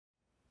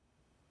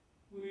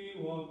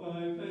walk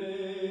by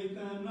faith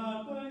and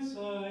not by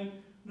sight.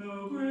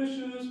 No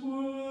gracious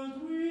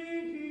word we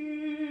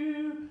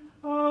hear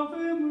of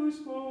him who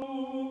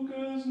spoke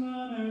as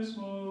none e'er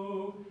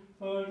spoke,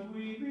 but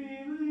we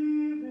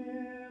believe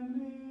him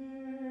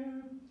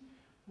near.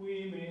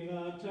 We may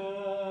not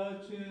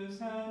touch his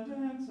hand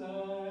and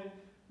side,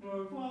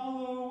 nor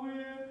follow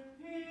where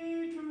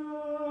he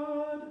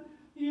trod,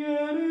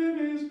 yet in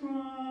his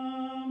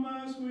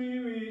promise we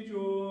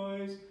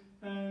rejoice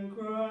and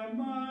cry,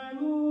 my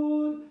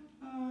Lord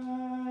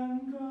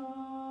and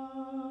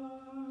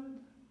God.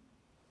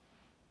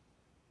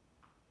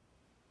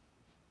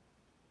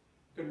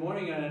 Good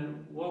morning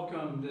and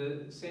welcome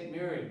to St.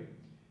 Mary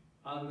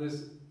on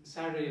this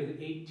Saturday of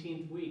the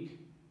 18th week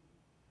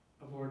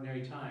of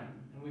Ordinary Time.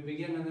 And we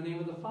begin in the name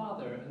of the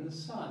Father, and the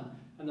Son,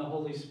 and the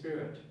Holy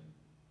Spirit.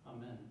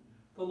 Amen.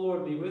 The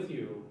Lord be with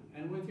you,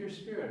 and with your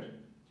spirit.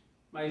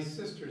 My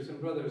sisters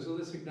and brothers,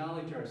 let us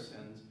acknowledge our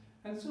sins,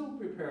 and so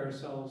prepare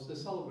ourselves to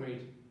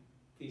celebrate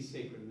these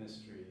sacred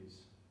mysteries.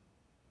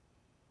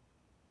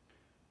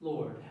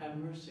 Lord, have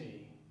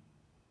mercy.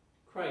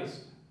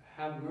 Christ,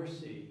 have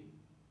mercy.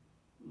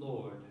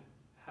 Lord,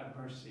 have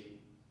mercy.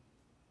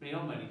 May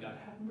Almighty God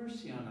have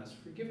mercy on us,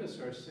 forgive us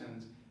our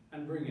sins,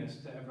 and bring us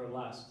to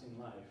everlasting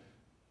life.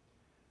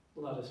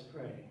 Let us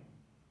pray.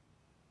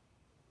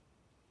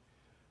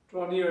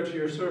 Draw near to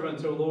your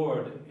servants, O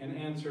Lord, and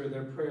answer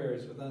their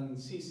prayers with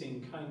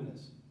unceasing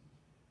kindness,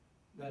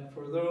 that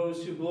for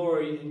those who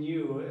glory in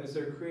you as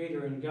their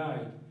creator and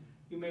guide,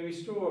 you may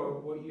restore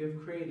what you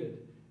have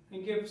created,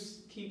 and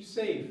keep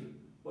safe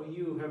what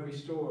you have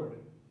restored.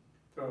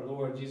 Through our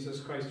Lord Jesus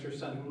Christ, your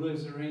Son, who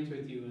lives and reigns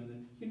with you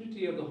in the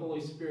unity of the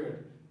Holy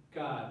Spirit,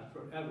 God,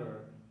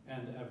 forever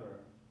and ever.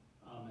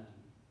 Amen.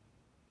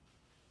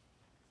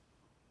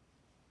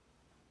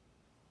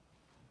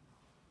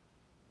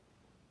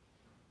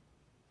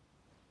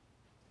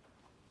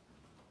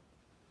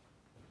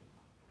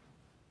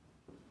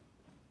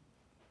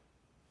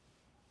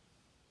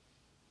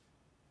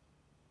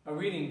 A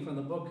reading from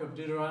the book of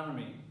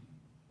Deuteronomy.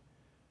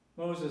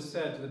 Moses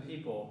said to the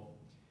people,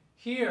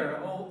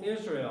 "Hear, O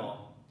Israel,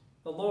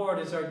 the Lord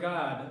is our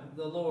God,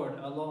 the Lord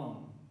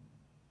alone.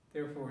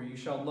 Therefore you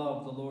shall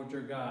love the Lord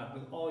your God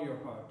with all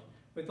your heart,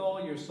 with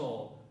all your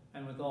soul,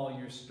 and with all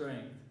your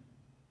strength.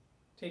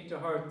 Take to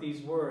heart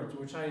these words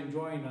which I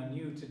enjoin on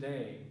you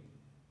today.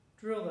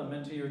 Drill them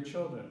into your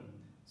children.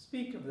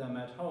 Speak of them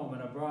at home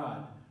and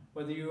abroad,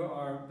 whether you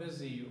are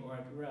busy or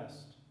at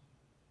rest.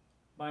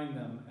 Bind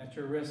them at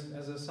your wrist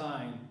as a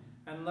sign,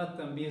 and let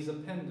them be as a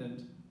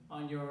pendant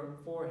on your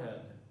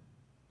forehead.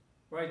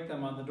 Write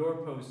them on the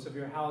doorposts of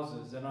your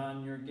houses and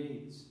on your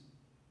gates.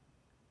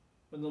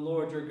 When the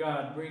Lord your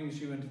God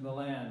brings you into the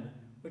land,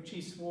 which he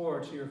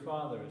swore to your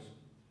fathers,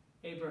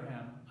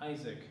 Abraham,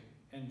 Isaac,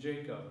 and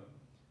Jacob,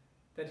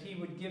 that he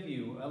would give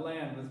you a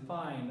land with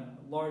fine,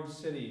 large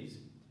cities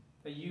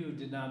that you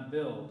did not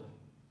build,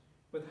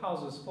 with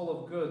houses full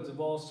of goods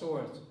of all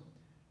sorts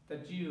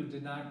that you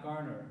did not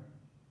garner,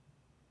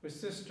 with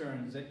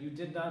cisterns that you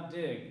did not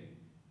dig,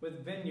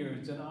 with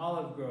vineyards and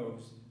olive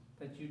groves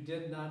that you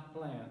did not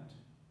plant.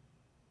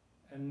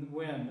 And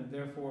when,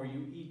 therefore,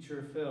 you eat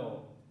your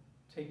fill,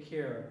 take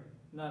care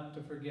not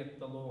to forget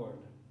the Lord,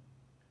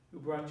 who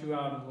brought you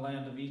out of the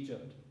land of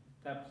Egypt,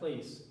 that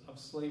place of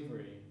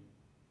slavery.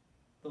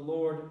 The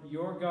Lord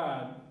your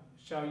God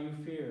shall you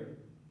fear,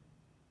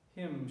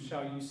 him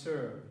shall you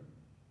serve,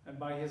 and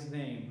by his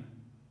name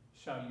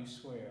shall you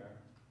swear."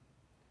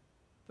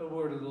 The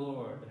word of the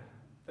Lord.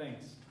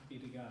 Thanks be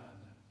to God.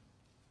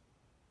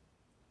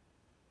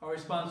 Our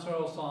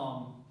responsorial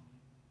psalm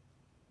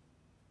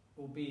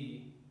will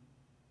be,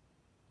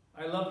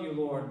 "I love you,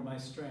 Lord, my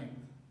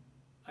strength.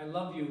 I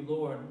love you,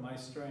 Lord, my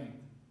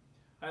strength.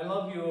 I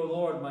love you, O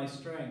Lord, my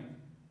strength.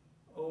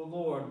 O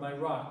Lord, my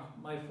rock,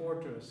 my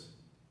fortress,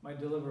 my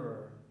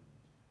deliverer.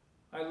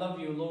 I love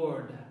you,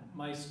 Lord,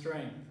 my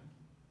strength.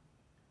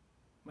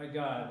 My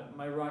God,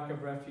 my rock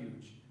of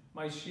refuge,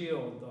 my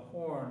shield, the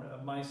horn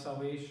of my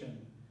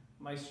salvation,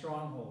 my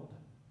stronghold.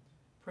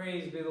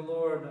 Praise be the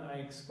Lord, I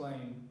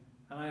exclaim,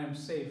 and I am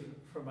safe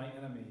from my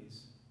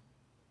enemies.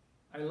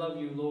 I love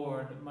you,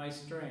 Lord, my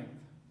strength.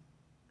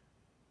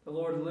 The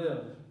Lord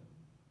live,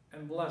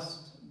 and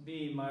blessed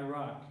be my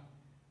rock.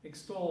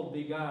 Extolled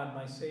be God,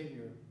 my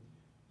Savior,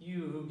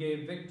 you who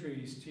gave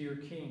victories to your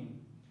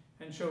king,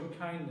 and showed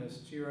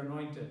kindness to your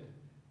anointed,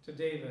 to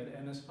David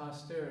and his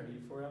posterity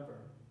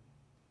forever.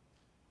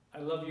 I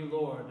love you,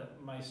 Lord,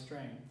 my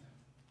strength."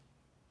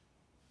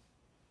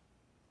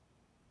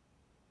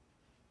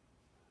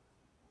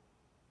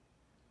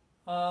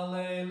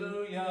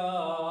 Alleluia,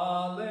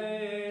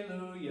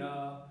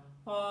 alleluia,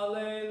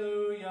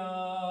 alleluia,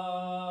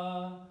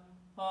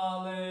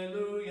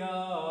 alleluia,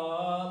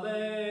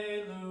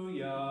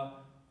 alleluia,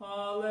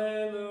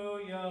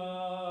 alleluia.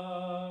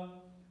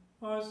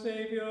 Our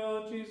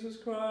Savior Jesus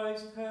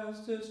Christ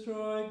has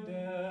destroyed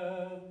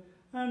death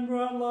and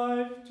brought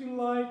life to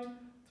light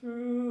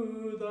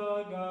through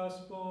the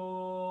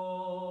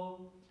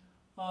gospel.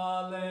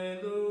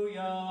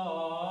 Alleluia,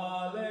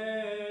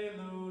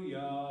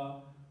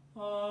 alleluia,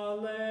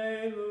 alleluia.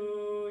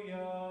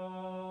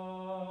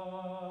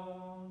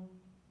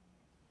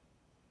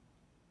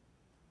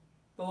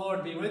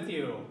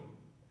 you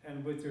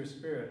and with your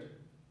spirit.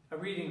 A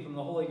reading from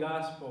the Holy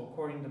Gospel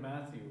according to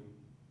Matthew.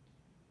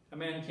 A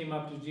man came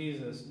up to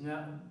Jesus,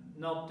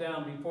 knelt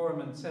down before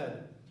him and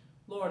said,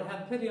 "Lord,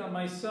 have pity on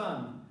my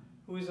son,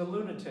 who is a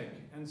lunatic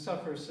and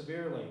suffers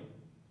severely.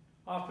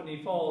 Often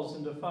he falls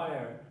into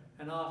fire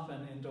and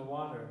often into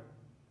water.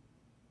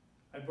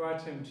 I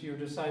brought him to your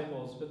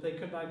disciples, but they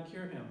could not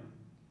cure him."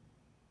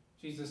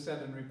 Jesus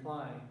said in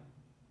reply,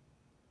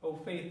 "O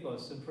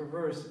faithless and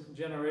perverse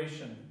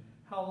generation,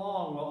 how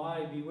long will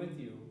I be with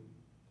you?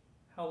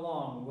 How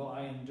long will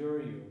I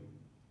endure you?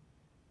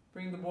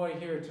 Bring the boy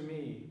here to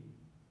me."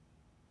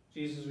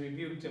 Jesus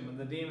rebuked him, and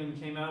the demon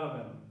came out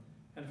of him,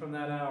 and from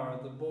that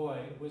hour the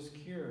boy was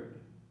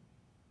cured.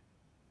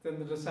 Then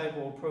the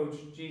disciple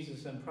approached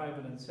Jesus in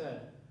private and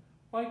said,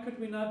 "Why could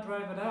we not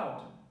drive it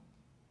out?"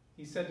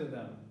 He said to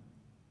them,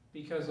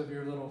 "Because of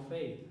your little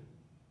faith.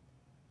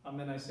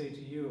 Amen, I say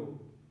to you,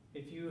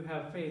 if you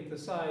have faith the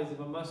size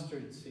of a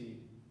mustard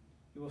seed,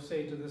 you will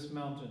say to this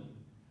mountain,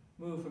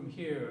 'Move from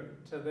here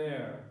to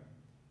there,'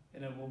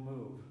 and it will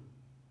move.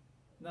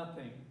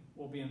 Nothing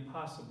will be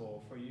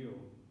impossible for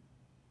you."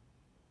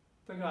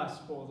 The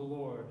Gospel of the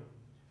Lord.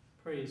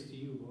 Praise to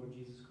you, Lord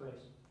Jesus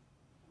Christ.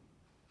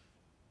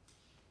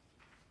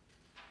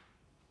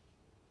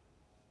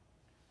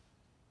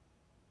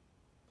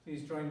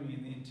 Please join me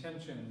in the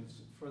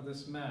intentions for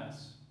this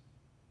Mass.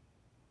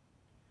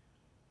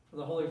 For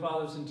the Holy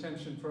Father's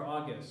intention for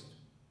August,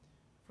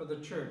 for the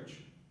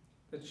Church,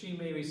 that she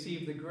may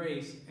receive the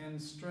grace and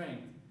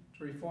strength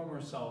to reform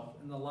herself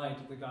in the light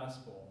of the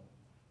Gospel.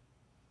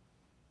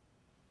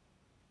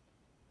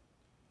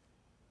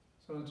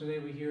 So today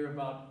we hear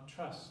about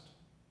trust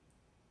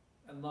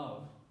and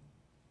love,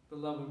 the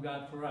love of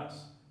God for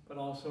us, but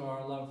also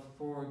our love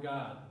for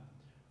God,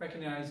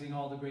 recognizing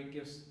all the great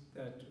gifts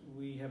that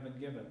we have been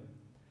given.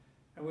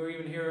 And we're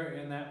even here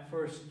in that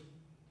first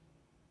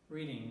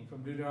reading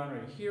from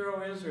Deuteronomy. "Hear,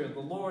 O Israel, the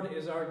Lord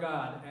is our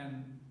God,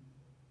 and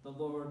the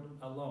Lord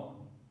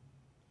alone."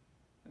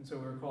 And so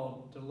we're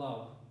called to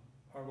love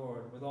our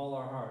Lord with all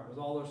our heart, with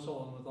all our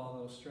soul, and with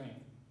all our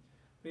strength.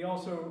 But he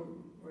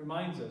also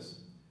reminds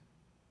us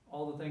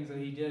all the things that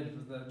he did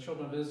for the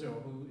children of Israel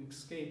who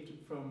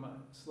escaped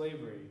from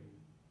slavery.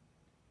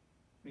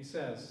 He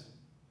says,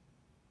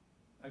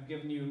 "I've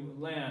given you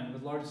land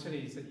with large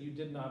cities that you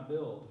did not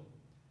build,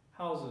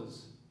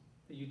 houses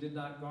that you did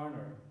not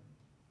garner,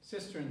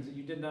 cisterns that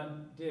you did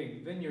not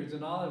dig, vineyards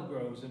and olive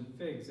groves and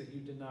figs that you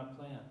did not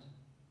plant."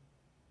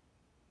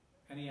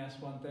 And he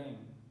asks one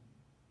thing: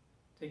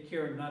 take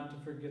care not to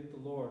forget the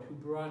Lord who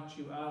brought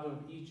you out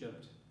of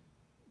Egypt,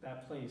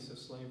 that place of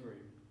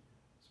slavery.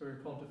 So we're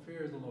called to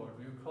fear the Lord.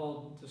 We are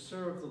called to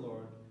serve the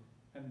Lord,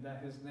 and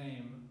that his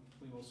name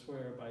we will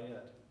swear by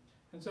it.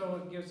 And so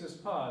it gives us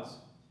pause,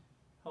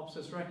 helps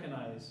us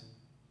recognize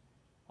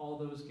all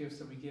those gifts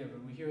that we give.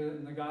 And we hear it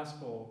in the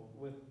Gospel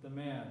with the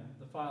man,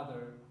 the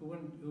father, who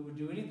would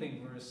do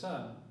anything for his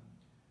son,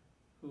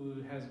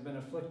 who has been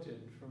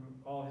afflicted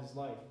from all his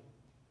life.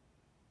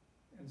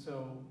 And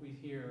so we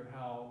hear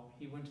how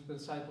he went to the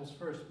disciples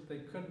first, but they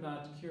could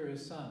not cure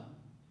his son.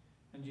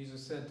 And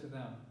Jesus said to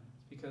them,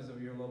 "It's because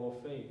of your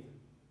little faith."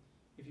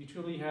 If you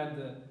truly had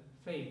the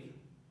faith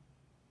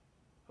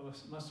of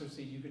a mustard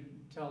seed, you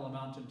could tell a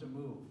mountain to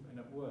move, and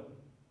it would.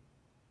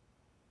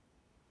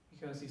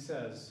 Because he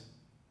says,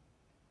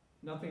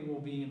 nothing will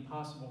be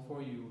impossible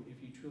for you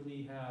if you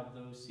truly have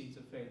those seeds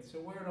of faith.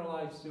 So where in our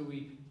lives do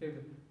we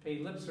pay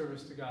lip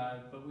service to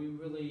God, but we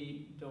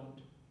really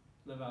don't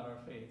live out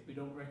our faith? We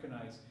don't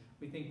recognize.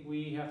 We think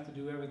we have to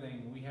do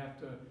everything. We have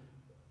to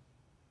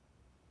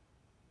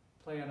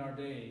plan our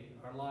day,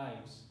 our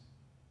lives,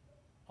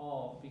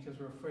 all because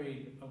we're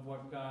afraid of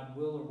what God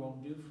will or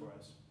won't do for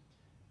us.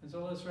 And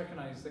so let's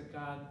recognize that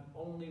God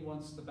only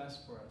wants the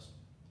best for us.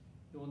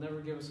 He will never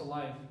give us a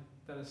life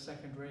that is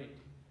second rate.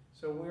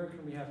 So where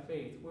can we have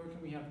faith? Where can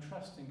we have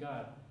trust in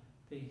God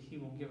that he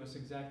will give us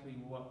exactly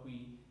what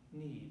we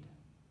need?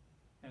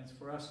 And it's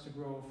for us to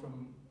grow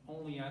from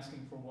only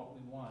asking for what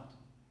we want,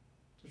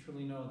 to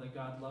truly know that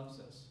God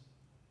loves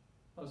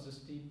us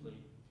deeply,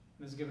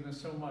 and has given us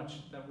so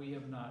much that we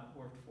have not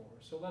worked for.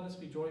 So let us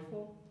be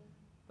joyful,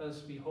 let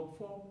us be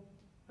hopeful,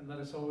 and let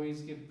us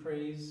always give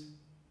praise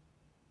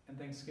and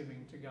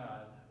thanksgiving to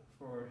God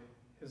for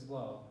his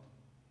love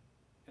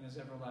and his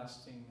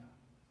everlasting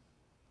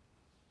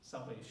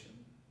salvation.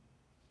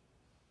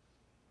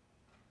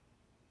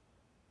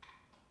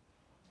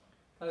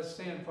 Let us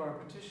stand for our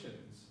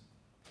petitions.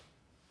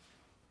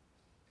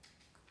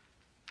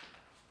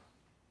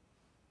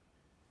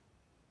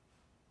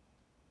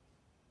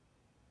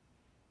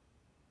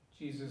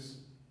 Jesus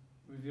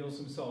reveals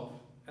himself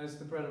as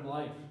the bread of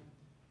life,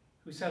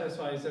 who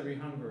satisfies every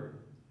hunger.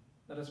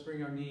 Let us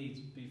bring our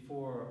needs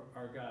before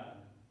our God.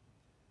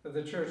 That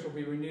the church will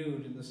be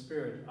renewed in the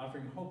Spirit,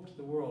 offering hope to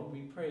the world,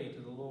 we pray to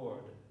the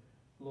Lord.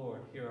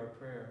 Lord, hear our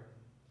prayer.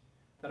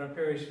 That our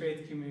parish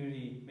faith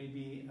community may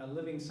be a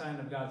living sign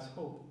of God's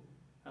hope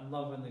and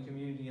love in the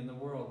community and the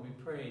world, we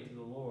pray to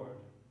the Lord.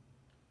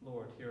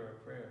 Lord, hear our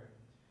prayer.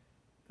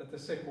 that the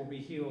sick will be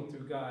healed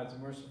through God's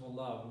merciful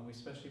love, and we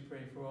especially pray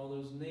for all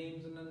those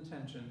names and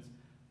intentions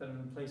that have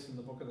been placed in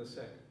the Book of the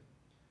Sick.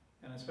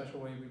 In a special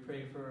way, we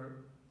pray for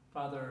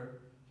Father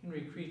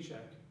Henry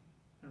Kriechek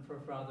and for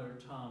Father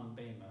Tom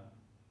Bema.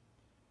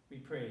 We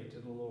pray to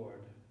the Lord.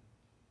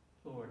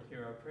 Lord,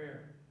 hear our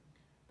prayer,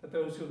 that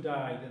those who have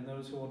died and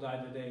those who will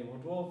die today will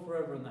dwell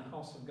forever in the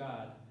house of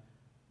God.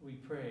 We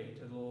pray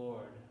to the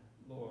Lord.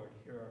 Lord,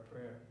 hear our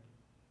prayer.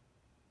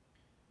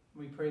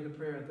 We pray the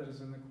prayer that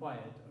is in the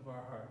quiet of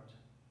our heart.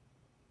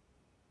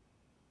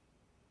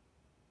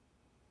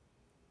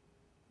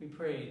 We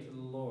pray to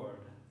the Lord.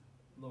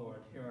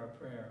 Lord, hear our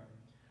prayer.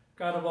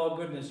 God of all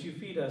goodness, you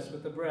feed us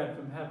with the bread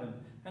from heaven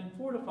and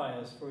fortify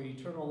us for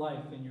eternal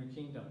life in your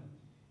kingdom.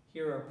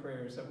 Hear our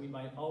prayers that we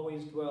might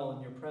always dwell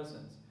in your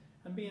presence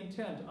and be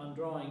intent on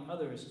drawing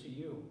others to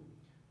you.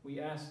 We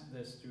ask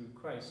this through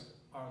Christ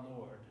our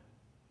Lord.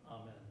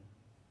 Amen.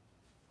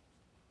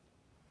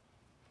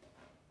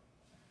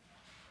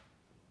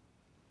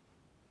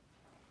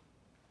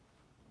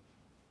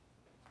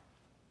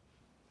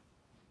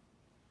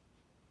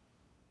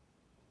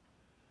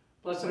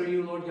 Blessed are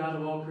you, Lord God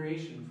of all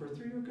creation, for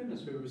through your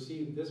goodness we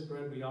receive this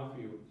bread we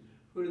offer you,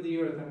 fruit of the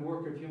earth and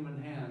work of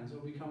human hands, will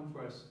become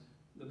for us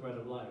the bread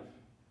of life.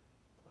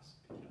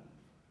 Blessed be God.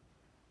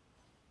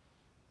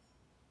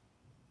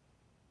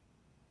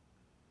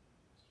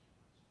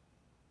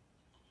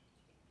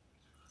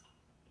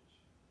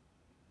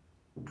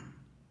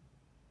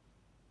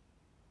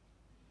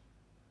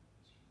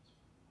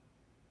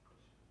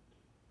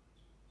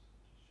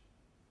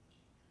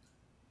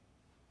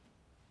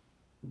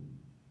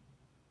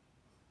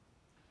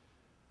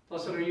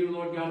 Blessed are you,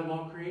 Lord God of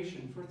all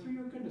creation, for through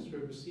your goodness we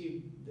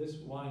receive this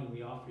wine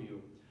we offer you.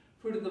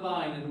 Fruit of the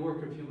vine and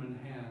work of human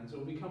hands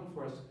will become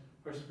for us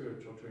our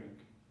spiritual drink.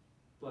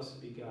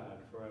 Blessed be God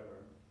forever.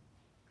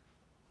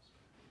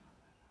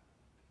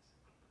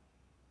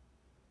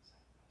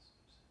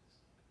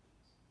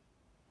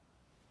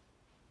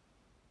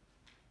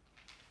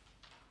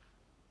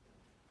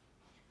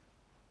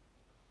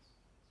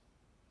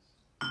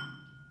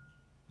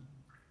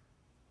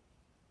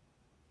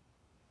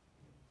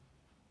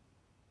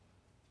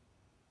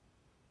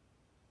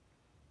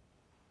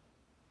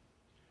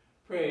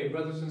 Pray,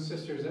 brothers and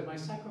sisters, that my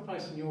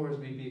sacrifice and yours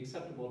may be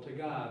acceptable to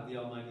God, the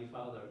Almighty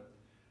Father.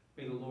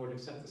 May the Lord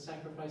accept the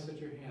sacrifice at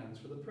your hands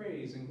for the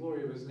praise and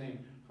glory of his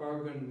name, for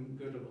our good and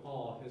good of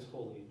all his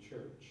holy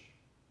church.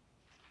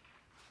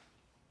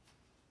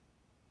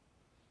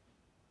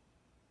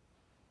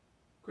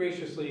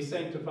 Graciously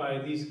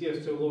sanctify these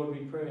gifts, O Lord,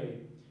 we pray,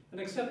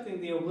 and accepting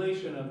the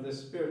oblation of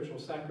this spiritual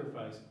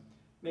sacrifice,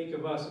 make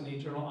of us an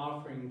eternal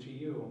offering to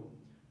you,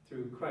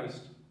 through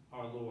Christ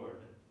our Lord.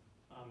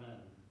 Amen.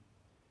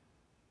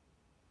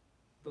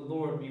 The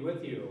Lord be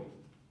with you,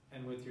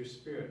 and with your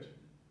spirit.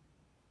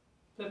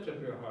 Lift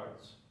up your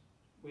hearts.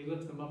 We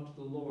lift them up to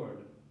the Lord.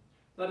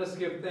 Let us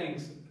give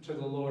thanks to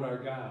the Lord our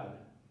God.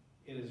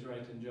 It is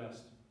right and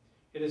just.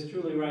 It is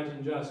truly right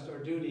and just, our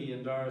duty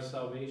and our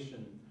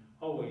salvation,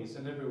 always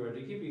and everywhere,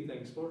 to give you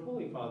thanks, Lord,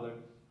 Holy Father,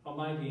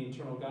 Almighty and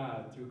eternal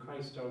God, through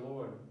Christ our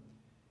Lord.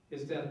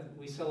 His death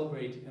we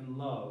celebrate in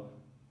love.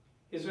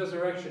 His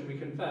resurrection we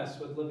confess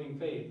with living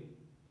faith.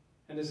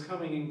 And his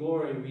coming in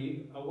glory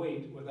we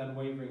await with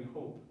unwavering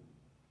hope.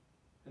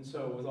 And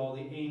so, with all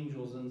the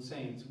angels and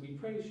saints, we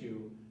praise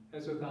you,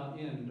 as without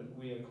end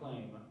we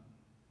acclaim.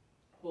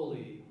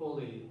 Holy,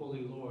 holy,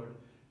 holy Lord,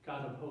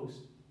 God of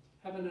hosts,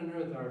 heaven and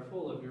earth are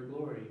full of your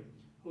glory.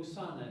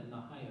 Hosanna in the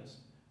highest.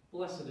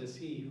 Blessed is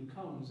he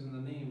who comes in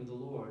the name of the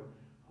Lord.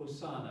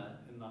 Hosanna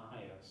in the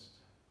highest.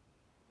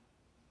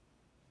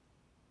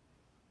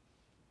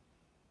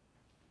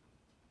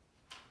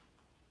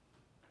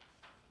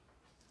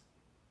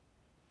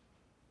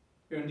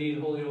 You're indeed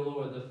holy, O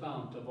Lord, the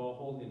fount of all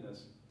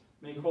holiness.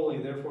 Make holy,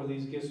 therefore,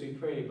 these gifts, we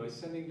pray, by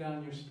sending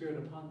down your Spirit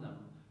upon them,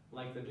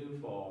 like the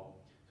dewfall,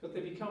 so that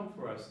they become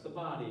for us the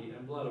body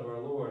and blood of our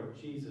Lord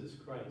Jesus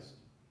Christ.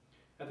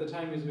 At the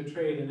time he was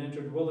betrayed and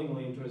entered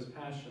willingly into his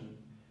passion,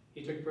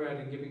 he took bread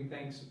and, giving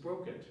thanks,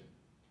 broke it,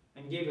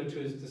 and gave it to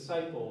his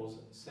disciples,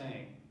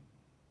 saying,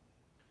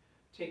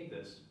 "Take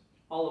this,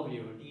 all of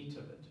you, and eat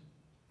of it,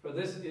 for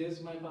this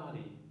is my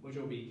body, which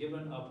will be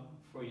given up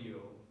for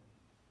you."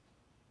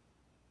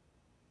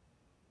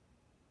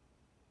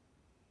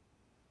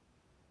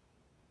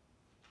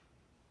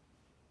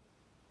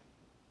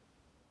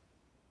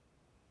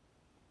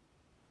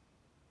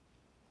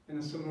 In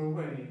a similar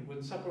way,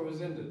 when supper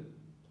was ended,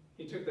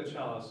 he took the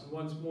chalice, and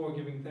once more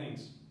giving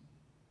thanks,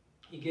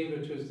 he gave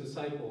it to his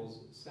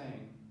disciples,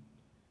 saying,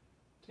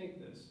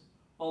 "Take this,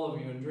 all of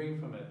you, and drink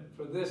from it,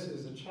 for this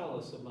is the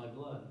chalice of my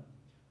blood,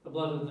 the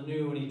blood of the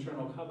new and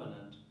eternal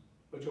covenant,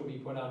 which will be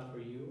poured out for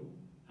you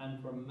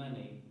and for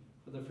many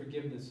for the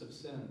forgiveness of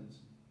sins.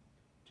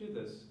 Do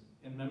this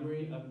in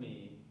memory of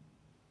me."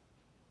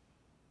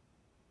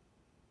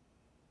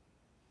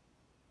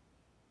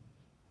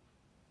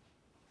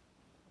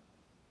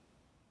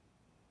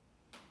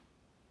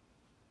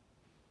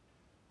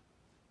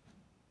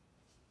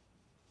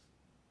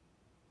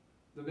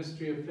 The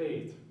mystery of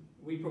faith.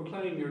 We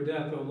proclaim your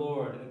death, O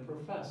Lord, and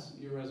profess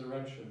your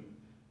resurrection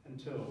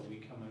until you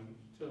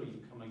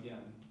come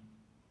again.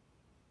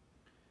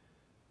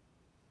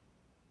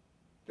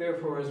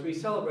 Therefore, as we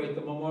celebrate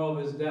the memorial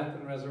of his death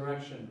and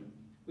resurrection,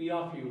 we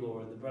offer you,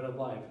 Lord, the bread of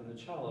life and the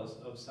chalice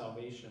of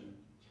salvation,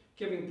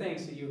 giving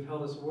thanks that you have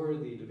held us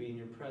worthy to be in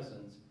your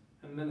presence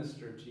and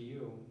minister to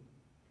you.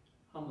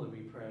 Humbly we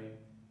pray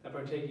that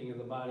partaking of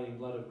the body and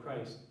blood of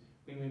Christ,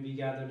 we may be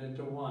gathered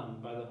into one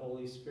by the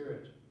Holy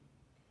Spirit.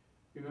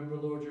 Remember,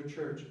 Lord, your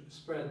church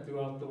spread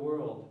throughout the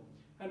world,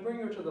 and bring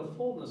her to the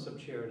fullness of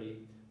charity,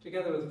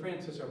 together with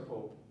Francis our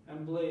Pope,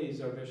 and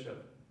Blaise our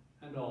Bishop,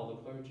 and all the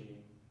clergy.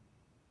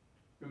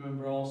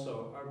 Remember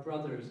also our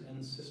brothers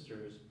and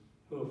sisters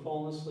who have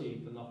fallen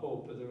asleep in the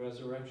hope of the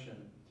resurrection,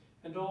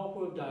 and all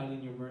who have died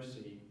in your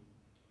mercy.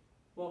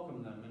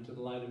 Welcome them into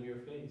the light of your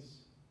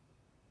face.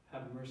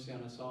 Have mercy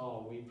on us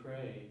all, we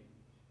pray,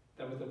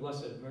 that with the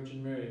Blessed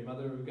Virgin Mary,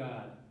 Mother of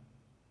God,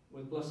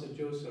 with Blessed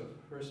Joseph,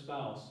 her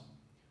spouse,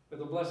 with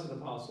the blessed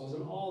apostles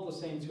and all the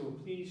saints who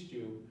have pleased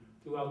you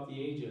throughout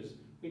the ages,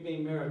 we may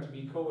merit to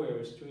be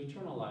co-heirs to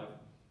eternal life,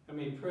 and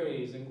may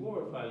praise and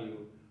glorify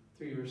you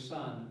through your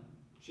Son,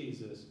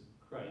 Jesus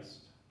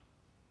Christ.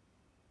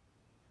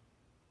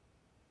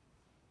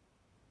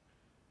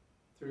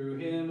 Through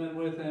him and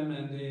with him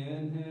and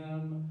in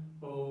him,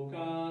 O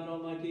God,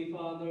 Almighty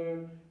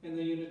Father, in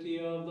the unity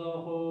of the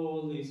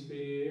Holy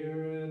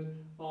Spirit,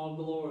 all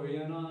glory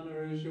and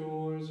honor is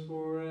yours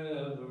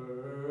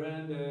forever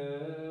and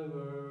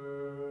ever.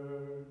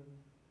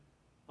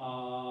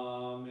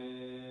 Amen.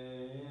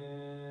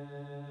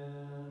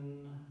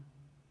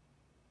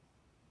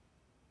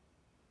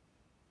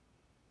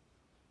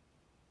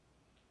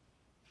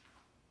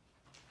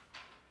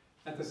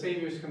 At the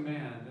Savior's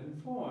command,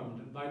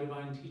 informed by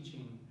divine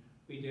teaching,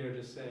 we dare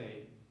to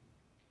say,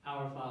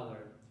 Our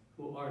Father,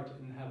 who art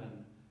in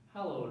heaven,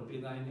 hallowed be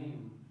thy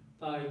name.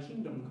 Thy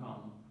kingdom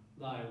come,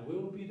 thy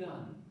will be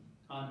done,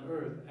 on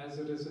earth as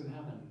it is in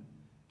heaven.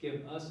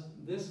 Give us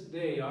this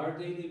day our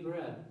daily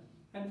bread,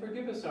 and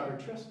forgive us our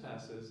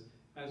trespasses,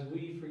 as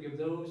we forgive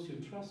those who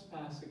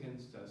trespass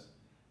against us.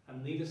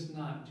 And lead us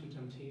not into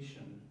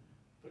temptation,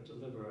 but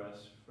deliver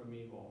us from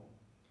evil.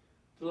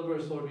 Deliver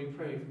us, Lord, we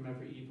pray, from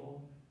every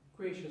evil.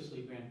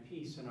 Graciously grant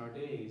peace in our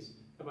days,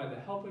 that by the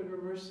help of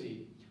your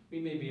mercy we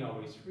may be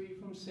always free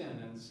from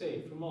sin and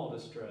safe from all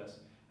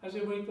distress, as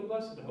we await the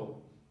blessed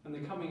hope and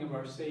the coming of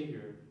our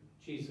Savior,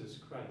 Jesus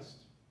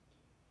Christ.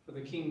 For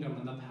the kingdom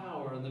and the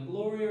power and the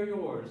glory are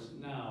yours,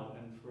 now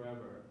and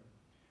forever.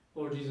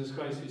 Lord Jesus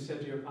Christ, who said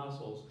to your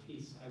apostles,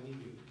 Peace I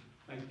leave you,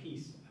 my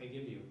peace I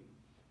give you.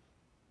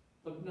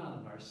 Look not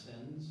on our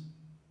sins,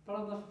 but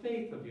on the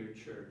faith of your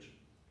church,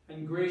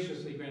 and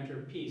graciously grant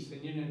her peace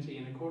and unity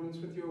in accordance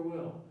with your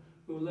will,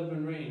 who live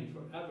and reign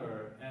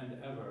forever and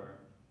ever.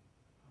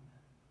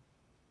 Amen.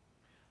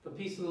 The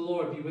peace of the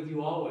Lord be with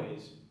you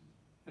always,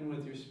 and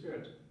with your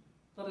spirit.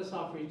 Let us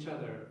offer each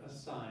other a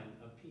sign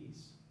of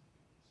peace.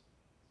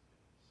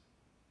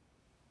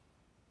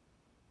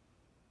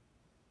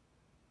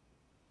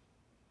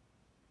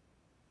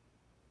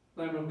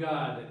 Lamb of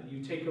God,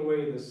 you take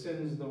away the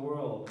sins of the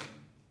world.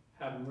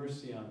 Have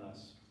mercy on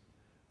us.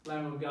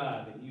 Lamb of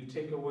God, you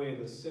take away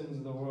the sins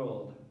of the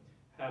world.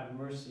 Have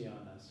mercy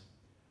on us.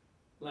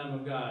 Lamb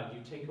of God,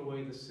 you take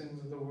away the sins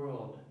of the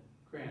world.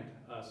 Grant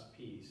us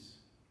peace.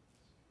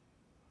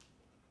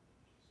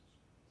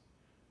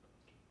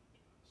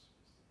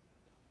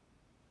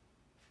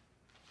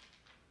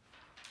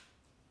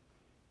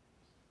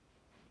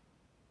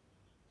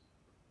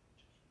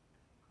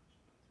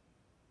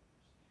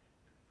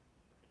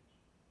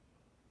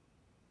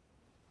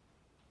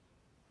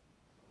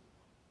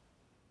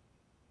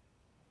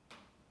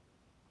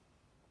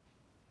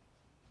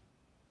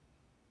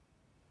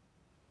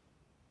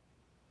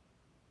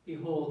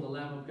 Behold the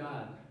Lamb of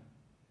God.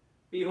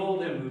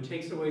 Behold him who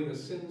takes away the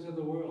sins of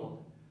the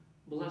world.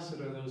 Blessed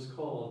are those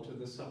called to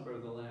the supper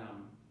of the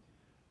Lamb.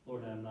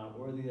 Lord, I am not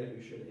worthy that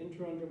you should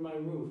enter under my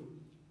roof,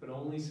 but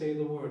only say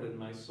the word, and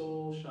my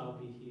soul shall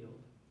be healed.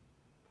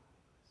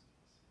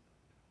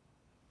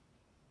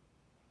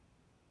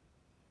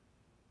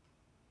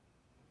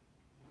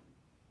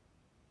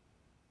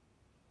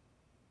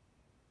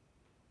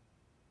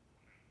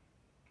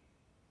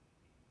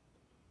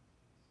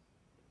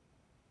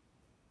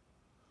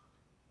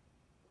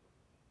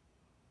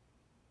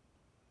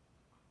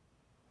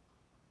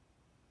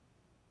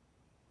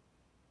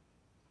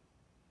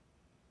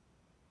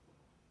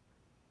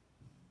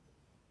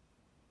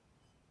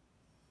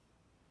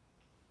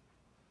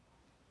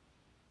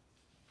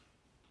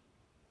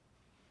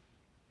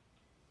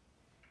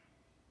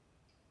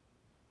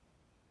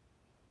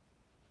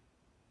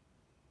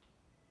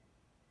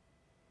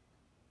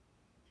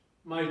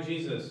 My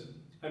Jesus,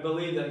 I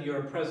believe that you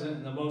are present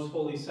in the most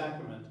holy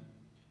sacrament.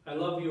 I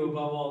love you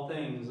above all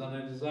things, and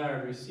I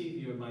desire to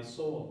receive you in my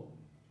soul.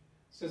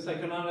 Since I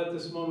cannot at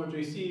this moment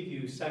receive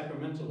you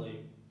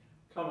sacramentally,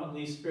 come at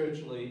least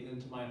spiritually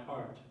into my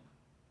heart.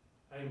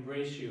 I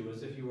embrace you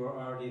as if you were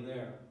already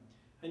there,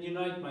 and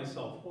unite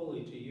myself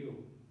wholly to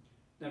you.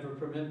 Never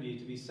permit me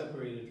to be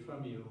separated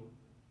from you.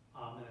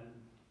 Amen.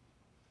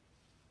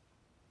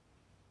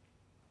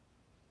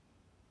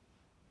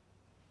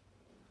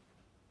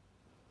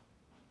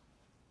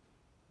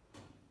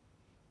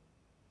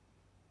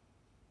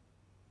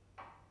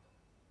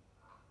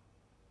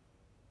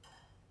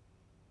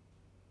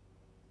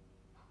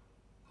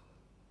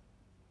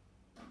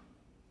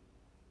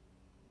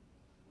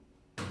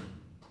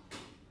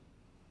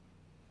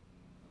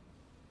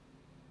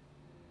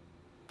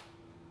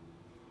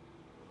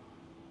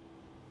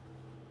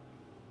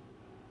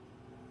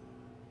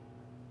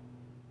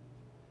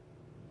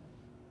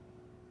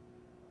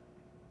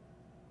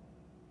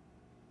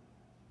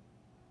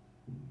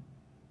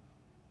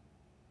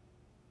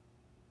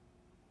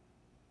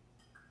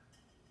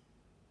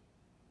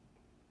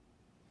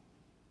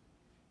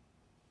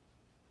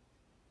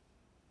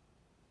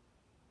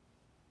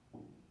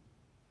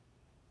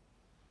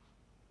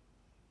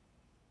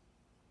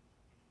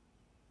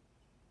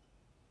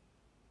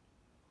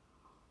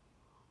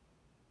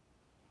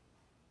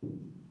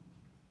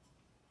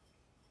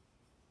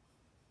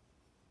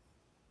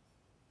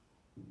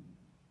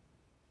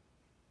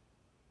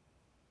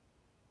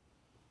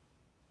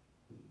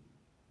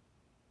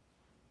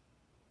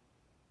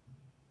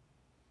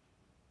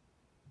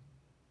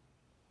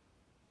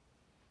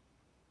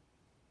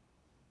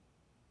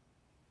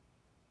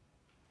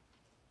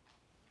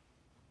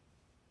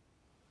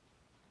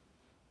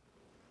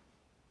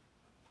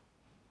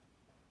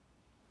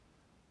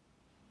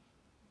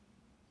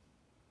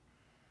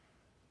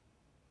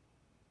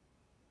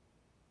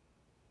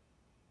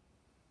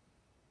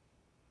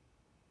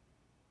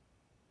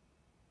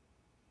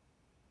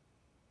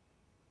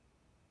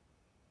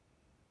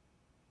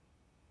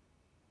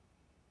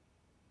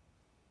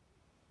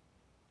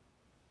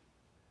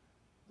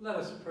 Let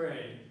us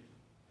pray.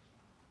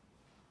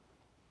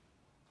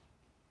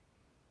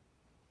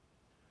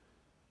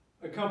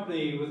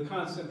 Accompany with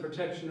constant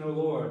protection, O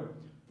Lord,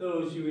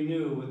 those you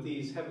renew with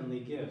these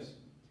heavenly gifts,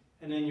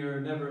 and in your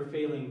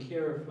never-failing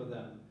care for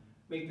them,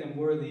 make them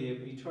worthy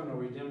of eternal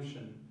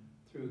redemption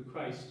through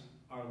Christ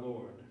our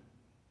Lord.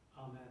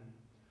 Amen.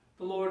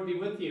 The Lord be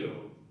with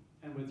you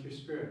and with your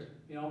spirit.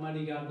 May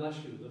Almighty God bless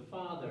you, the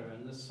Father,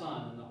 and the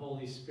Son, and the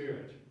Holy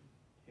Spirit.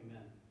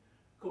 Amen.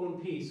 Go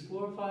in peace,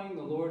 glorifying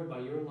the Lord by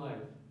your life.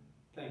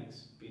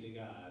 Thanks be to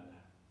God.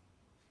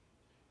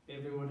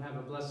 Everyone have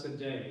a blessed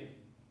day.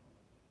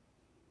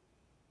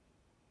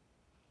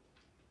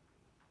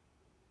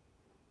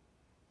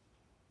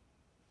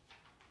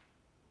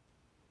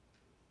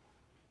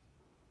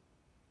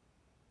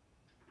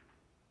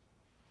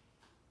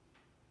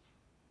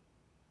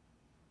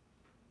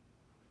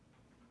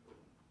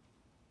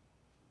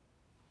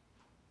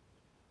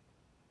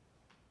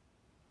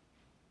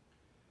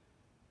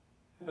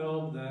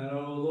 Help then,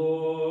 O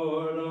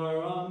Lord,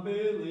 our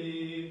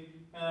unbelief,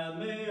 and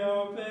may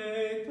our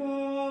faith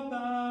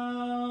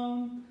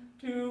abound,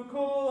 to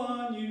call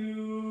on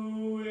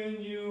you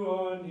when you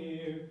are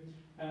near,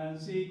 and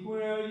seek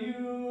where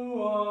you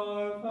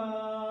are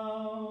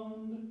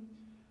found.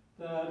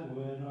 That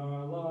when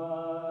our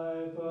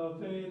life of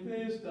faith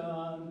is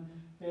done,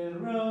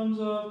 in realms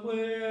of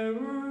bliss